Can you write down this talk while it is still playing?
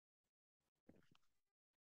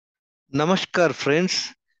Namaskar,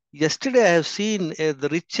 friends. Yesterday, I have seen the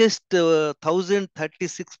richest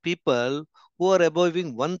 1036 people who are above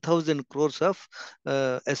 1000 crores of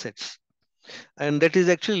assets, and that is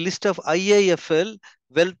actually list of IIFL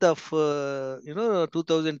wealth of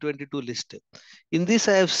 2022 list. In this,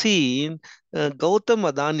 I have seen Gautam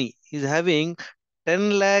Adani is having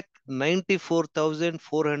 10 lakh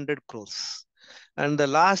 94,400 crores. And the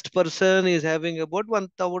last person is having about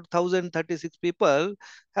 1036 people,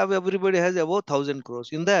 have everybody has about 1000 crores.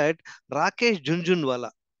 In that, Rakesh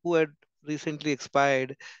Junjunwala, who had recently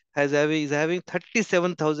expired, is having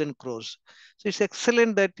 37,000 crores. So it's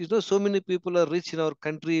excellent that so many people are rich in our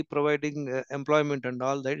country, providing employment and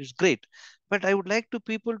all that. It's great, but I would like to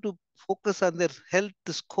people to focus on their health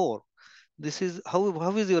score. This is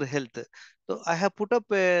how is your health. So I have put up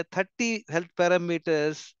 30 health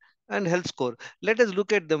parameters and health score. Let us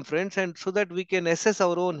look at them, friends, and so that we can assess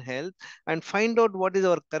our own health and find out what is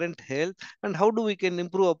our current health and how do we can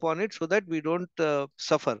improve upon it so that we don't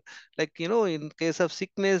suffer. Like in case of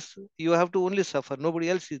sickness, you have to only suffer, nobody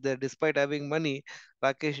else is there. Despite having money,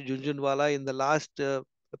 Rakesh Junjunwala in the last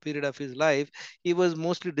period of his life, he was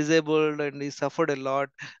mostly disabled and he suffered a lot,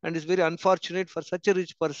 and it's very unfortunate for such a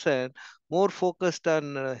rich person, more focused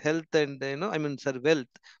on health and I mean sir, wealth,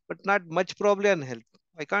 but not much probably on health.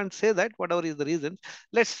 I can't say that, whatever is the reason.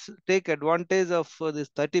 Let's take advantage of this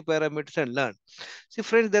 30 parameters and learn. See,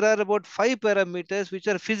 friends, there are about five parameters which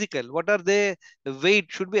are physical. What are they? The weight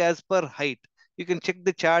should be as per height. You can check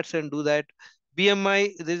the charts and do that.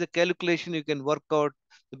 BMI, there is a calculation you can work out.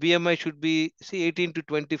 The BMI should be, see, 18 to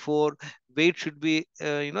 24. Weight should be,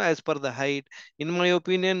 as per the height. In my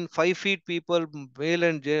opinion, 5 feet people, male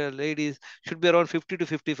and ladies, should be around 50 to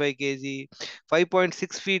 55 kg.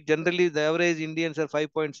 5.6 feet, generally the average Indians are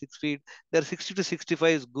 5.6 feet. They're 60 to 65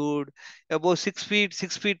 is good. Above 6 feet,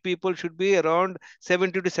 6 feet people should be around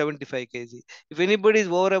 70 to 75 kg. If anybody is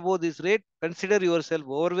over above this rate, consider yourself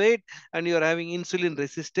overweight and you are having insulin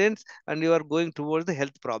resistance and you are going towards the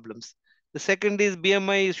health problems. The second is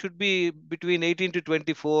BMI should be between 18 to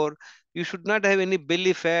 24. You should not have any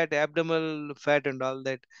belly fat, abdominal fat, and all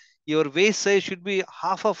that. Your waist size should be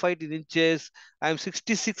half of height in inches. I am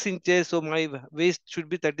 66 inches, so my waist should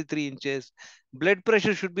be 33 inches. Blood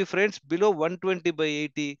pressure should be, friends, below 120 by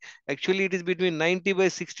 80. Actually, it is between 90 by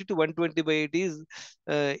 60 to 120 by 80 is,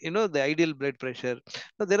 the ideal blood pressure.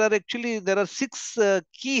 Now, there are six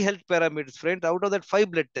key health parameters, friends. Out of that, five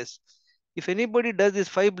blood tests. If anybody does this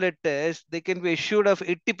five blood tests, they can be assured of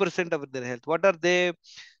 80% of their health. What are they?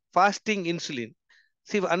 Fasting insulin.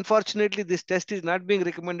 See, unfortunately, this test is not being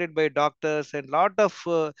recommended by doctors, and lot of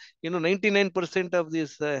 99% of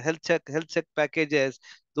these health check packages,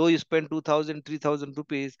 though you spend 2,000, 3,000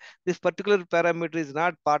 rupees, this particular parameter is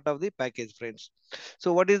not part of the package, friends.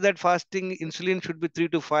 So, what is that? Fasting insulin should be 3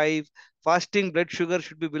 to 5. Fasting blood sugar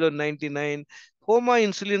should be below 99. HOMA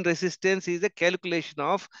insulin resistance is a calculation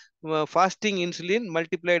of fasting insulin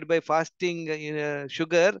multiplied by fasting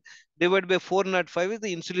sugar divided by 405 is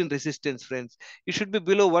the insulin resistance, friends. It should be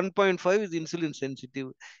below 1.5 is insulin sensitive.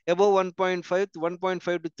 Above 1.5,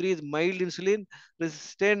 1.5 to 3 is mild insulin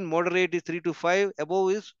resistant. Moderate is 3 to 5.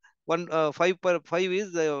 Above is 5 per 5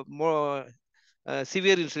 is more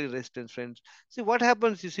severe insulin resistance, friends. See, what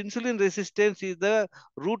happens is insulin resistance is the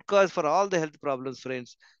root cause for all the health problems,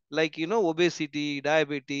 friends, like obesity,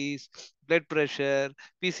 diabetes, blood pressure,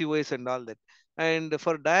 PCOS, and all that. And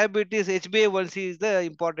for diabetes, HbA1c is the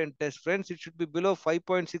important test, friends. It should be below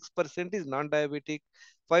 5.6% is non-diabetic.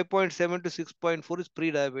 5.7 to 6.4 is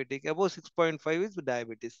pre-diabetic. Above 6.5 is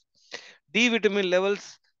diabetes. D vitamin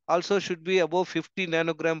levels also should be above 50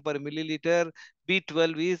 nanogram per milliliter.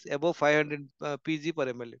 B12 is above 500 pg per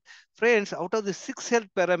ml. Friends, out of the six health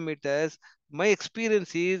parameters, my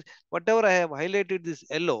experience is whatever I have highlighted this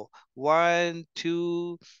yellow, one,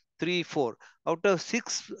 two, three, four. Out of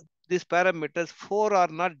six these parameters, four are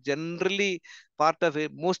not generally part of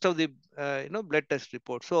most of the blood test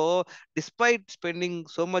report. So, despite spending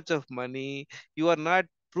so much of money, you are not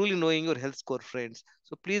truly knowing your health score, friends.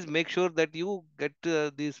 So please make sure that you get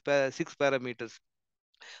these six parameters.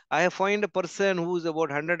 I have found a person who is about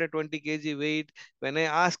 120 kg weight. When I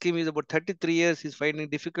ask him, he's about 33 years. He's finding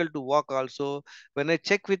difficult to walk also. When I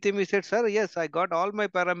check with him, he said, "Sir, yes, I got all my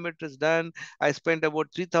parameters done. I spent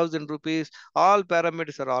about 3,000 rupees. All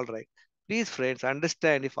parameters are all right." Please, friends,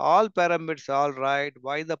 understand if all parameters are all right,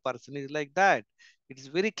 why the person is like that? It is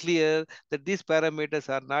very clear that these parameters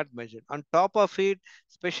are not measured. On top of it,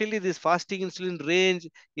 especially this fasting insulin range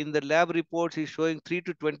in the lab reports is showing 3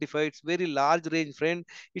 to 25. It's very large range, friend.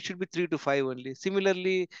 It should be 3 to 5 only.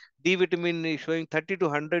 Similarly, D vitamin is showing 30 to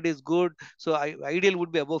 100 is good. So ideal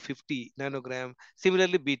would be above 50 nanogram.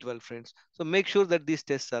 Similarly, B12, friends. So make sure that these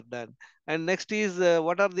tests are done. And next is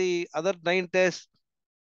what are the other 9 tests?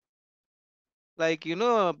 Like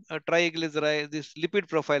triglyceride, this lipid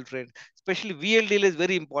profile, friend, especially VLDL is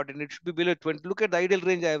very important. It should be below 20. Look at the ideal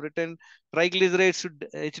range I have written. Triglycerides should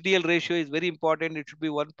HDL ratio is very important. It should be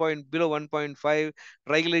 1 point below 1.5.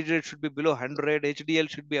 Triglycerides should be below 100. HDL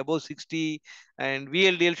should be above 60, and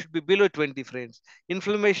VLDL should be below 20, friends.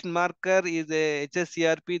 Inflammation marker is a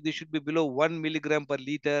HSCRP. This should be below 1 milligram per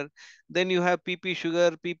liter. Then you have PP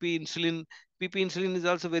sugar, PP insulin. PP insulin is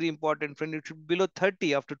also very important, friend. It should be below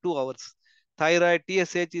 30 after 2 hours. Thyroid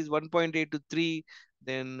TSH is 1.8 to 3.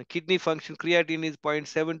 Then kidney function creatine is zero point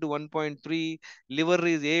 0.7 to 1.3. Liver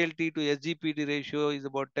is ALT to SGPT ratio is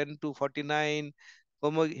about 10 to 49.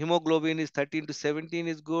 Hemoglobin is 13 to 17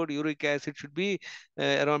 is good. Uric acid should be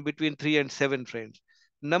around between 3 and 7, friends.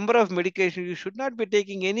 Number of medication, you should not be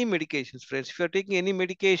taking any medications, friends. If you are taking any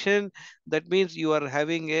medication, that means you are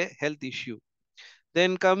having a health issue.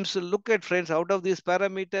 Then comes look at, friends, out of these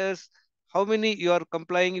parameters, how many you are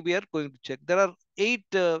complying, we are going to check. There are eight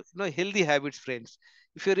healthy habits, friends.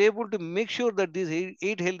 If you're able to make sure that these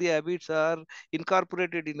eight healthy habits are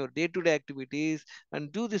incorporated in your day-to-day activities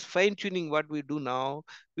and do this fine tuning what we do now,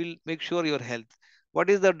 will make sure your health. What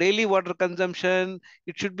is the daily water consumption?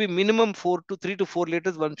 It should be minimum 3 to 4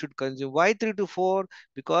 liters one should consume. Why 3 to 4?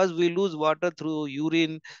 Because we lose water through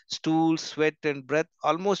urine, stool, sweat, and breath,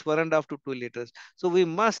 almost 1.5 to 2 liters. So we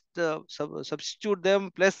must substitute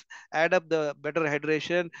them plus add up the better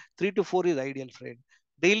hydration. 3 to 4 is ideal, friend.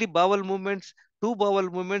 Daily bowel movements. Two bowel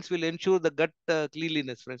movements will ensure the gut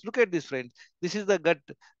cleanliness, friends. Look at this, friends. This is the gut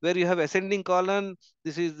where you have ascending colon.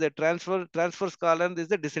 This is the transverse colon. This is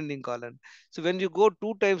the descending colon. So when you go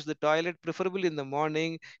 2 times the toilet, preferably in the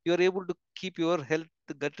morning, you are able to keep your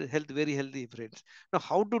gut health very healthy, friends. Now,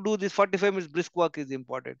 how to do this? 45 minutes brisk walk is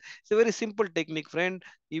important. It's a very simple technique, friend.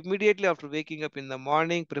 Immediately after waking up in the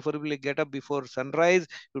morning, preferably get up before sunrise.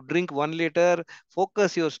 You drink 1 liter.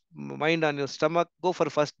 Focus your mind on your stomach. Go for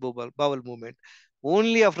first bowel movement.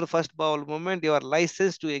 Only after first bowel movement, you are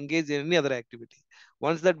licensed to engage in any other activity.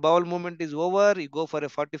 Once that bowel movement is over, you go for a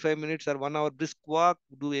 45 minutes or 1 hour brisk walk,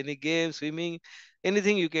 do any game, swimming,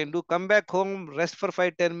 anything you can do. Come back home, rest for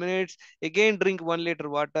 5-10 minutes, again drink 1 liter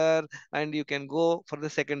water, and you can go for the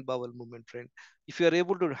second bowel movement, friend. If you are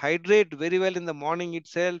able to hydrate very well in the morning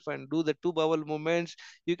itself and do the two bowel movements,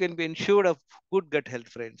 you can be ensured of good gut health,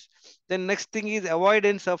 friends. Then next thing is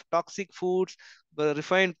avoidance of toxic foods,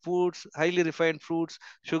 refined foods, highly refined foods,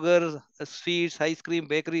 sugar, sweets, ice cream,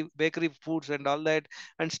 bakery foods, and all that,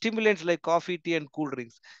 and stimulants like coffee, tea, and cool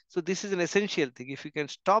drinks. So this is an essential thing. If you can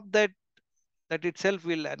stop that, that itself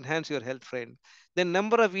will enhance your health, friend. Then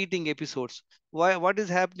number of eating episodes. Why? What is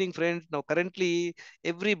happening, friends? Now currently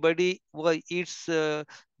everybody who eats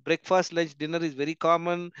breakfast, lunch, dinner is very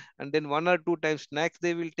common, and then 1 or 2 times snacks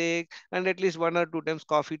they will take, and at least 1 or 2 times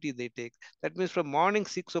coffee, tea they take. That means from morning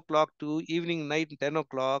 6 o'clock to evening night 10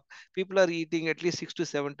 o'clock, people are eating at least 6 to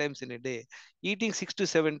 7 times in a day. Eating 6 to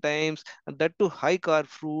 7 times, and that to high carb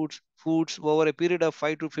foods over a period of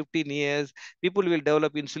 5 to 15 years, people will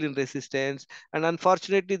develop insulin resistance. And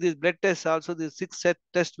unfortunately, these blood tests also, these six set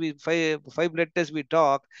tests, five blood tests we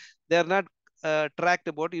talk, they are not tracked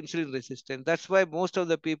about insulin resistance. That's why most of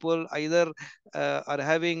the people either are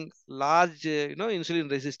having large, insulin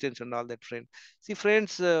resistance and all that, friend. See,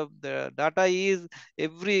 friends, the data is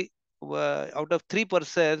every out of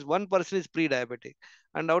 3%, 1% is pre-diabetic.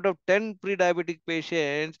 And out of 10 pre-diabetic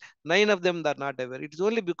patients, 9 of them are not aware. It is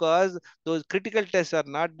only because those critical tests are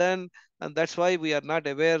not done, and that's why we are not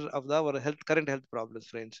aware of our current health problems,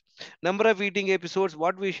 friends. Number of eating episodes,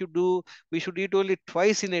 what we should do, we should eat only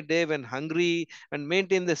twice in a day when hungry and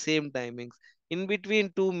maintain the same timings. In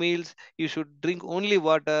between two meals, you should drink only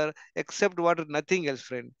water, except water, nothing else,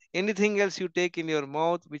 friend. Anything else you take in your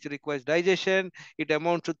mouth which requires digestion, it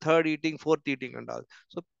amounts to third eating, fourth eating, and all.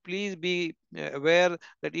 So please be aware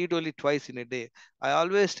that eat only twice in a day. I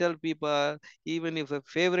always tell people, even if a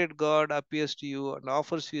favorite god appears to you and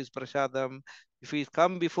offers you his prasadam, if he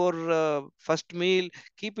come before first meal,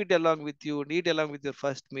 keep it along with you and eat along with your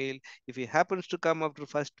first meal. If he happens to come after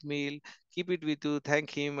first meal, keep it with you, thank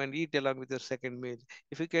him, and eat along with your second meal.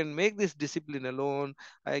 If you can make this discipline alone,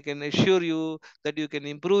 I can assure you that you can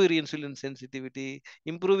improve your insulin sensitivity.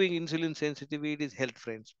 Improving insulin sensitivity is health,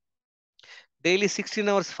 friends. Daily 16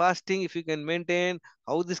 hours fasting, if you can maintain,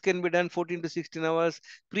 how this can be done, 14 to 16 hours.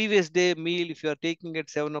 Previous day meal, if you are taking at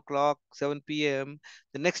 7 o'clock, 7 p.m.,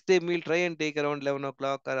 the next day meal, try and take around 11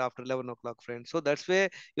 o'clock or after 11 o'clock, friends. So that's where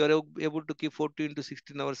you are able to keep 14 to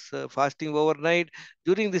 16 hours fasting overnight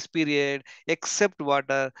during this period, except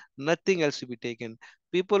water, nothing else to be taken.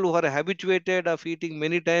 People who are habituated of eating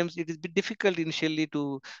many times, it is bit difficult initially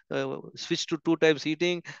to switch to 2 times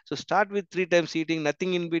eating. So start with 3 times eating,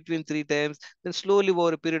 nothing in between 3 times, then slowly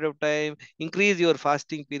over a period of time, increase your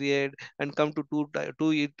fasting period and come to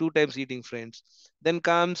 2 times eating, friends. Then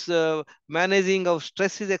comes managing of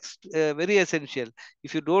stress is very essential.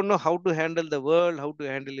 If you don't know how to handle the world, how to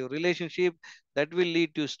handle your relationship, that will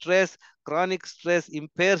lead to stress. Chronic stress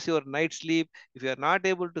impairs your night sleep. If you are not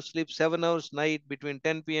able to sleep 7 hours night between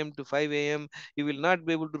 10 p.m. to 5 a.m., you will not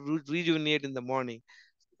be able to rejuvenate in the morning.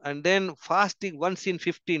 And then fasting once in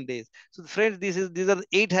 15 days. So friends, these are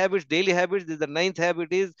 8 habits, daily habits. This is the ninth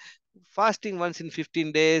habit is fasting once in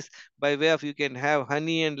 15 days, by way of you can have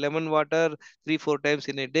honey and lemon water 3 4 times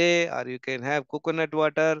in a day, or you can have coconut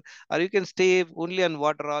water, or you can stay only on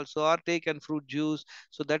water also, or take on fruit juice.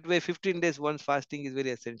 So that way 15 days once fasting is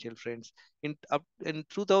very essential, friends. In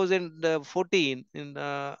 2014, in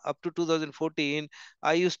up to 2014,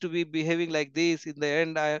 I used to be behaving like this. In the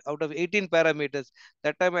end, out of 18 parameters,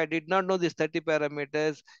 that time I did not know these 30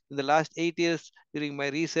 parameters. In the last 8 years during my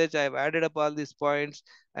research, I have added up all these points.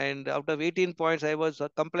 And out of 18 points, I was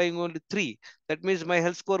complying only three. That means my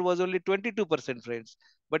health score was only 22%, friends.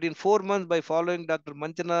 But in 4 months, by following Dr.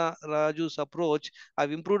 Manchana Raju's approach,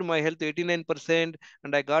 I've improved my health to 89%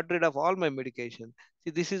 and I got rid of all my medication.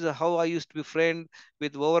 See, this is how I used to be friend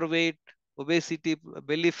with overweight, obesity,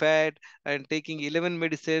 belly fat, and taking 11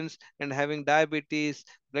 medicines and having diabetes,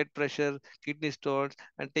 blood pressure, kidney stones,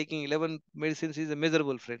 and taking 11 medicines is a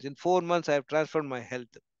miserable, friends. In 4 months, I have transformed my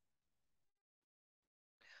health.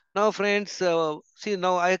 Now, friends, see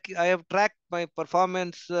now I have tracked my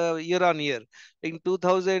performance year on year. In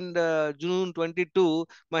 2000 June 22,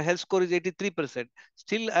 my health score is 83%.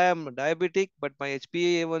 Still, I am diabetic, but my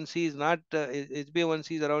HbA1c is not.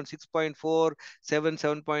 HbA1c is around 6.4,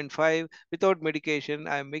 7.5. Without medication,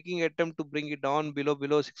 I am making attempt to bring it down below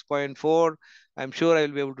 6.4. I'm sure I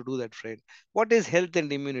will be able to do that, friend. What is health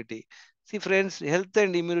and immunity? See, friends, health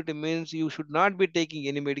and immunity means you should not be taking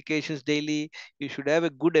any medications daily. You should have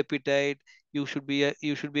a good appetite. You should be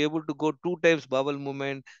able to go 2 times bowel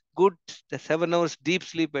movement, good 7 hours deep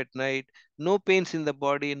sleep at night, no pains in the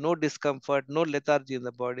body, no discomfort, no lethargy in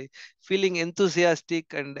the body, feeling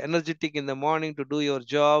enthusiastic and energetic in the morning to do your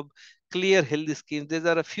job, clear healthy skin. These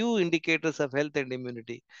are a few indicators of health and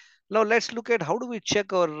immunity. Now let's look at how do we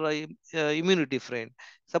check our immunity, friend.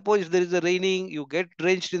 Suppose if there is a raining, you get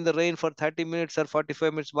drenched in the rain for 30 minutes or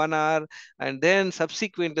 45 minutes, 1 hour, and then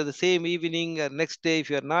subsequent to the same evening or next day, if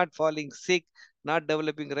you are not falling sick, not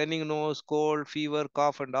developing running nose, cold, fever,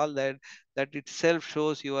 cough, and all that, that itself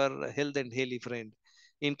shows you are health and healthy, friend.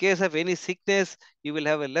 In case of any sickness, you will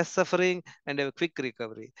have a less suffering and have a quick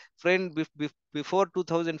recovery. Friend, before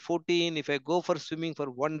 2014, if I go for swimming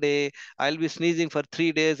for one day, I'll be sneezing for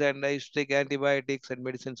 3 days and I used to take antibiotics and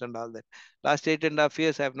medicines and all that. Last 8.5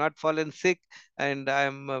 years, I have not fallen sick and I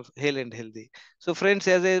am hale and healthy. So, friends,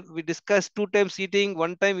 we discussed 2 times eating,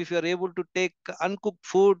 one time if you are able to take uncooked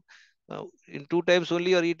food, in 2 times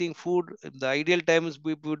only you are eating food. The ideal times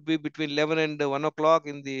would be between 11 and 1 o'clock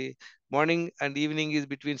in the morning, and evening is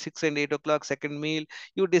between 6 and 8 o'clock, second meal.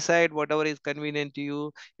 You decide whatever is convenient to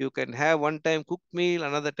you. You can have one time cooked meal,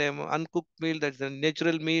 another time uncooked meal. That's a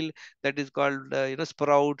natural meal that is called,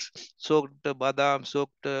 sprouts, soaked badam,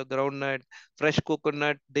 soaked groundnut, fresh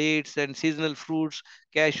coconut, dates, and seasonal fruits,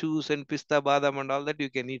 cashews, and pista badam, and all that you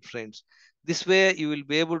can eat, friends. This way, you will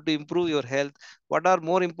be able to improve your health. What are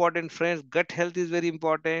more important, friends? Gut health is very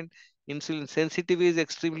important. Insulin sensitivity is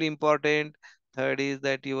extremely important. Third is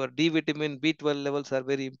that your D vitamin, B12 levels are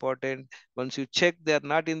very important. Once you check they are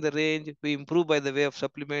not in the range, we improve by the way of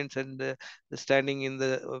supplements and standing in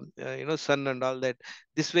the sun and all that.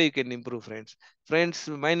 This way you can improve, friends. Friends,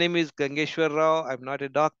 my name is Gangeshwar Rao. I'm not a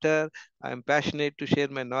doctor. I'm passionate to share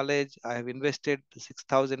my knowledge. I have invested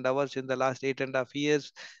 6,000 hours in the last 8.5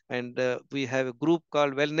 years, and we have a group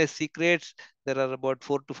called Wellness Secrets. There are about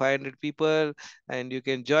 400 to 500 people, and you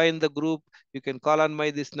can join the group. You can call on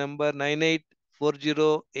my this number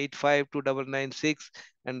 9840852996,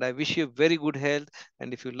 And I wish you very good health.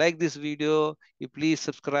 And if you like this video, you please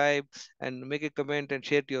subscribe and make a comment and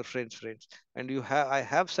share to your friends. And I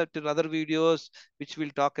have certain other videos which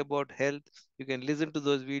will talk about health. You can listen to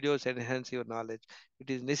those videos and enhance your knowledge.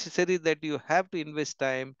 It is necessary that you have to invest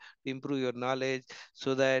time to improve your knowledge,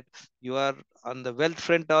 so that you are on the wealth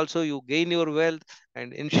front also, you gain your wealth,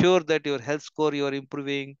 and ensure that your health score you are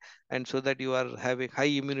improving, and so that you are having high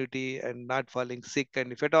immunity and not falling sick.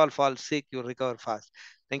 And if at all fall sick, you recover fast.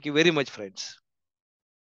 Thank you very much, friends.